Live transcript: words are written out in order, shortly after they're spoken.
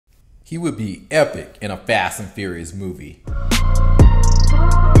he would be epic in a Fast and Furious movie.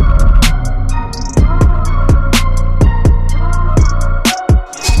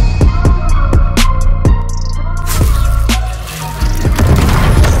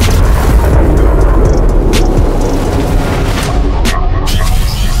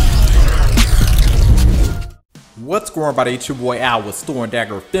 What's going on, everybody? It's your boy Al with Store and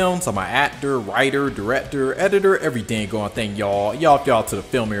Dagger Films. I'm an actor, writer, director, editor, everything going thing, y'all. If y'all to the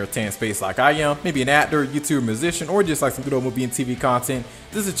film entertainment space like I am, maybe an actor, YouTuber, musician, or just like some good old movie and TV content,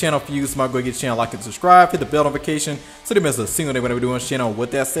 this is a channel for you. So go get the channel, like and subscribe, hit the bell notification so you don't miss a single day whenever we do on this channel.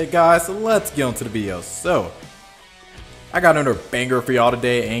 With that said, guys, let's get on to the video. So, I got another banger for y'all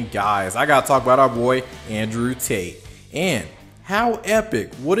today, and guys, I gotta talk about our boy Andrew Tate. And how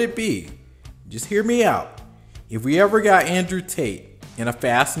epic would it be? Just hear me out. If we ever got Andrew Tate in a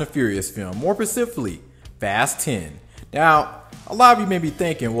Fast and the Furious film, more specifically, Fast 10. Now, a lot of you may be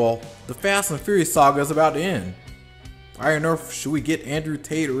thinking, well, the Fast and Furious saga is about to end. Why on earth should we get Andrew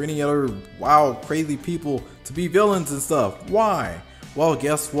Tate or any other wild, crazy people to be villains and stuff? Why? Well,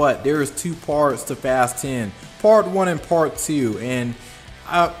 guess what? There's two parts to Fast 10. Part 1 and Part 2. And,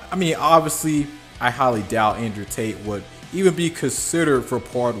 I mean, obviously, I highly doubt Andrew Tate would even be considered for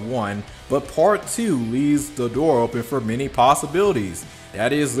Part 1, but Part 2 leaves the door open for many possibilities.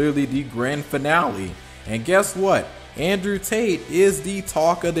 That is literally the grand finale. And guess what? Andrew Tate is the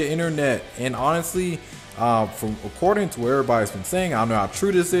talk of the internet. And honestly, from according to what everybody's been saying, I don't know how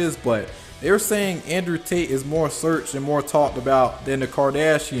true this is, but they're saying Andrew Tate is more searched and more talked about than the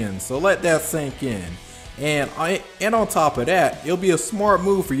Kardashians. So let that sink in. And on top of that, it'll be a smart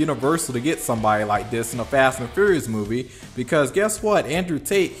move for Universal to get somebody like this in a Fast and Furious movie, because guess what? Andrew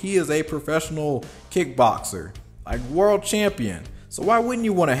Tate, he is a professional kickboxer, like world champion. So why wouldn't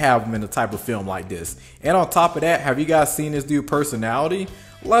you want to have him in a type of film like this? And on top of that, have you guys seen this dude's personality?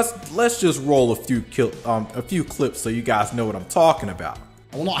 Let's just roll a few clips so you guys know what I'm talking about.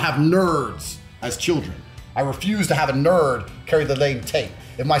 I will not have nerds as children. I refuse to have a nerd carry the name Tate.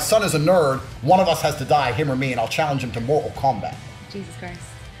 If my son is a nerd, one of us has to die, him or me, and I'll challenge him to Mortal Kombat. Jesus Christ.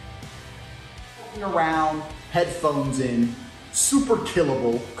 Walking around, headphones in, super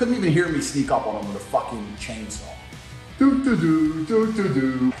killable. Couldn't even hear me sneak up on him with a fucking chainsaw.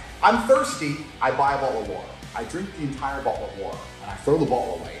 Do. I'm thirsty, I buy a bottle of water. I drink the entire bottle of water, and I throw the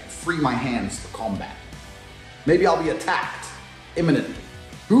bottle away and free my hands for combat. Maybe I'll be attacked imminently.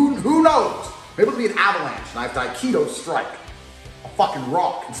 Who knows? Maybe it'll be an avalanche, and I have to Aikido strike a fucking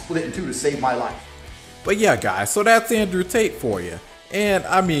rock and split it in two to save my life. But yeah, guys, so that's Andrew Tate for you. And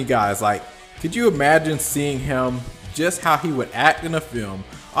I mean, guys, like, could you imagine seeing him, just how he would act in a film?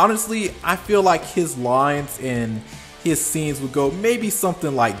 Honestly, I feel like his lines and his scenes would go maybe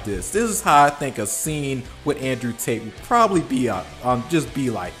something like this. This is how I think a scene with Andrew Tate would probably be just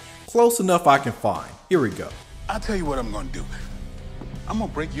be like. Close enough I can find. Here we go. I'll tell you what I'm gonna do. I'm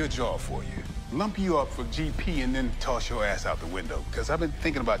gonna break your jaw for you, lump you up for GP, and then toss your ass out the window, because I've been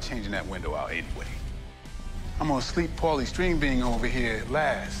thinking about changing that window out anyway. I'm gonna sleep Paulie String Bean over here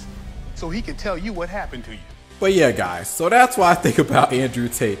last, so he can tell you what happened to you. But yeah, guys, so that's what I think about Andrew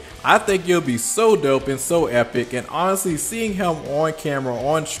Tate. I think it'll be so dope and so epic, and honestly, seeing him on camera,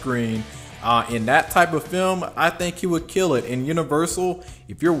 on screen, in that type of film, I think he would kill it. And Universal,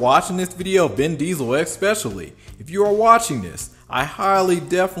 if you're watching this video, Vin Diesel especially, if you are watching this, I highly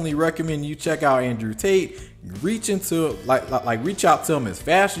definitely recommend you check out Andrew Tate. Reach into reach out to him as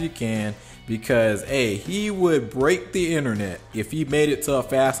fast as you can, because hey, he would break the internet if he made it to a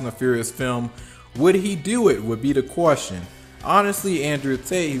Fast and the Furious film. Would he do it would be the question. Honestly, Andrew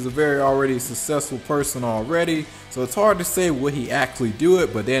Tate, he's a very already successful person already, so it's hard to say would he actually do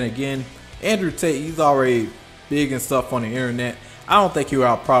it. But then again, Andrew Tate, he's already big and stuff on the internet. I don't think he would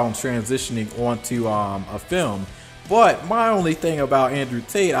have problems transitioning onto a film. But my only thing about Andrew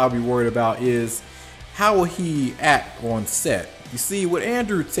Tate I'll be worried about is how will he act on set. You see, with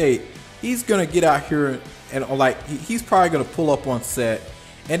Andrew Tate, he's gonna get out here and like he's probably gonna pull up on set,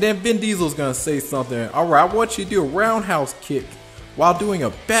 and then Vin Diesel's gonna say something. All right, I want you to do a roundhouse kick while doing a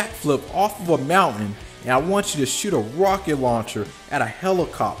backflip off of a mountain, and I want you to shoot a rocket launcher at a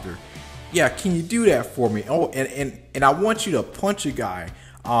helicopter. Yeah, can you do that for me? Oh, and I want you to punch a guy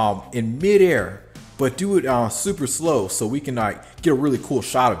in midair, but do it super slow so we can like get a really cool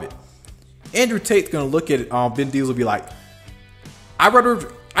shot of it. Andrew Tate's gonna look at Vin Diesel and be like, I'd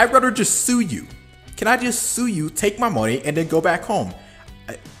rather just sue you. Can I just sue you, take my money, and then go back home?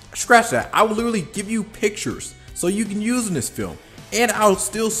 Scratch that. I will literally give you pictures so you can use in this film, and I'll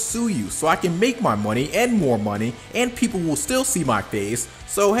still sue you so I can make my money and more money, and people will still see my face.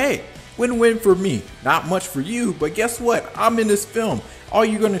 So hey, Win-win for me. Not much for you, but guess what? I'm in this film. All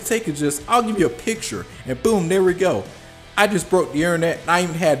you're gonna take is just, I'll give you a picture, and boom, there we go. I just broke the internet, and I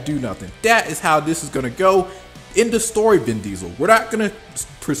even had to do nothing. That is how this is gonna go. End of story, Vin Diesel. We're not gonna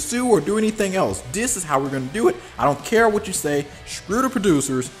pursue or do anything else. This is how we're gonna do it. I don't care what you say. Screw the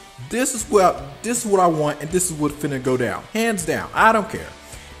producers. This is what I want, and this is what's finna go down. Hands down. I don't care.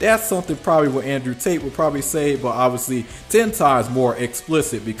 That's something probably what Andrew Tate would probably say, but obviously 10 times more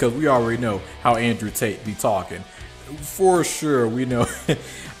explicit because we already know how Andrew Tate be talking. For sure, we know.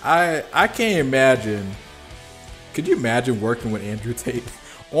 I can't imagine. Could you imagine working with Andrew Tate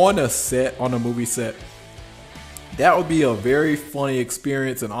on a set, on a movie set? That would be a very funny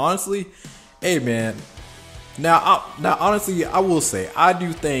experience, and honestly, hey man, now honestly, I will say, I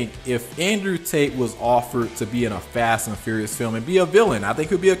do think if Andrew Tate was offered to be in a Fast and Furious film and be a villain, I think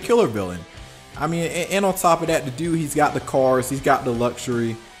he'd be a killer villain. I mean, and on top of that, the dude, he's got the cars, he's got the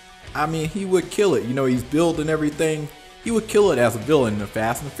luxury. I mean, he would kill it. You know, he's building everything. He would kill it as a villain in a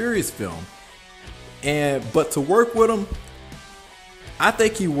Fast and Furious film. But to work with him, I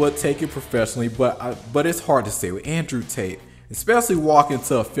think he would take it professionally, but it's hard to say with Andrew Tate, especially walking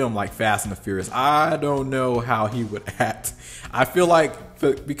into a film like Fast and the Furious. I don't know how he would act. I feel like,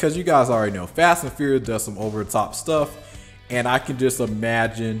 because you guys already know, Fast and Furious does some over the top stuff, and I can just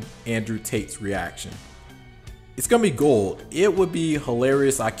imagine Andrew Tate's reaction. It's gonna be gold. It would be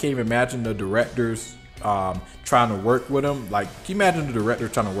hilarious. I can't even imagine the directors trying to work with him. Like, can you imagine the director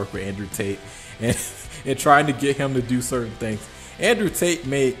trying to work with Andrew Tate and trying to get him to do certain things? Andrew Tate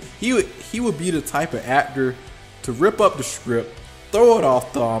he would be the type of actor to rip up the script, throw it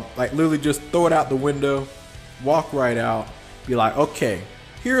off like literally just throw it out the window, walk right out, be like, okay,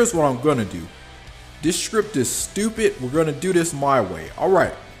 here's what I'm gonna do. This script is stupid. We're gonna do this my way. All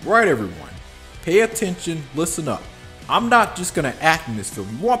right, everyone, pay attention, listen up. I'm not just gonna act in this film.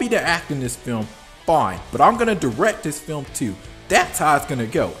 You want me to act in this film? Fine, but I'm gonna direct this film too. That's how it's gonna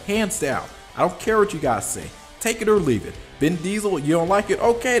go, hands down. I don't care what you guys say. Take it or leave it. Vin Diesel, you don't like it?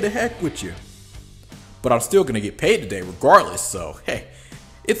 Okay, the heck with you. But I'm still gonna get paid today regardless, so hey,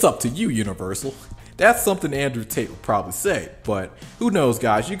 it's up to you, Universal. That's something Andrew Tate would probably say, but who knows,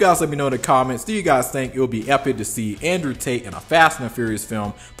 guys? You guys let me know in the comments. Do you guys think it would be epic to see Andrew Tate in a Fast and Furious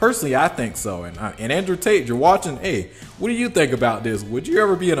film? Personally, I think so. And Andrew Tate, you're watching, hey, what do you think about this? Would you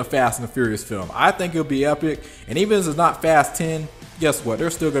ever be in a Fast and Furious film? I think it'll be epic, and even if it's not Fast 10, guess what? They're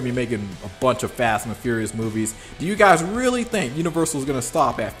still going to be making a bunch of Fast and Furious movies. Do you guys really think Universal is going to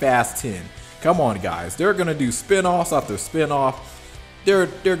stop at Fast 10? Come on, guys. They're going to do spin-offs after spin-off. They're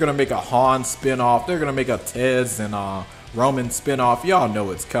going to make a Han spin-off. They're going to make a Tez and Roman spin-off. Y'all know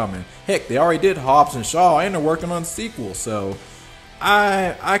it's coming. Heck, they already did Hobbs and Shaw, and they're working on sequels. So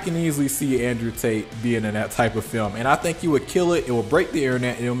I can easily see Andrew Tate being in that type of film. And I think he would kill it. It will break the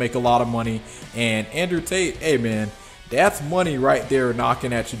internet. It will make a lot of money. And Andrew Tate, hey, man, that's money right there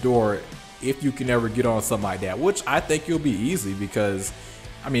knocking at your door if you can ever get on something like that, which I think you'll be easy because,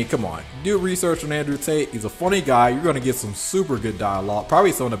 I mean, come on, do research on Andrew Tate. He's a funny guy. You're going to get some super good dialogue,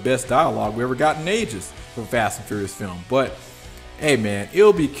 probably some of the best dialogue we ever got in ages from Fast and Furious film. But hey man,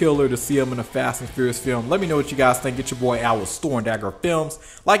 it'll be killer to see him in a Fast and Furious film. Let me know what you guys think. Get your boy out with Storm Dagger Films.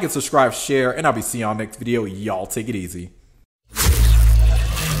 Like and subscribe, share, and I'll be seeing y'all next video. Y'all take it easy.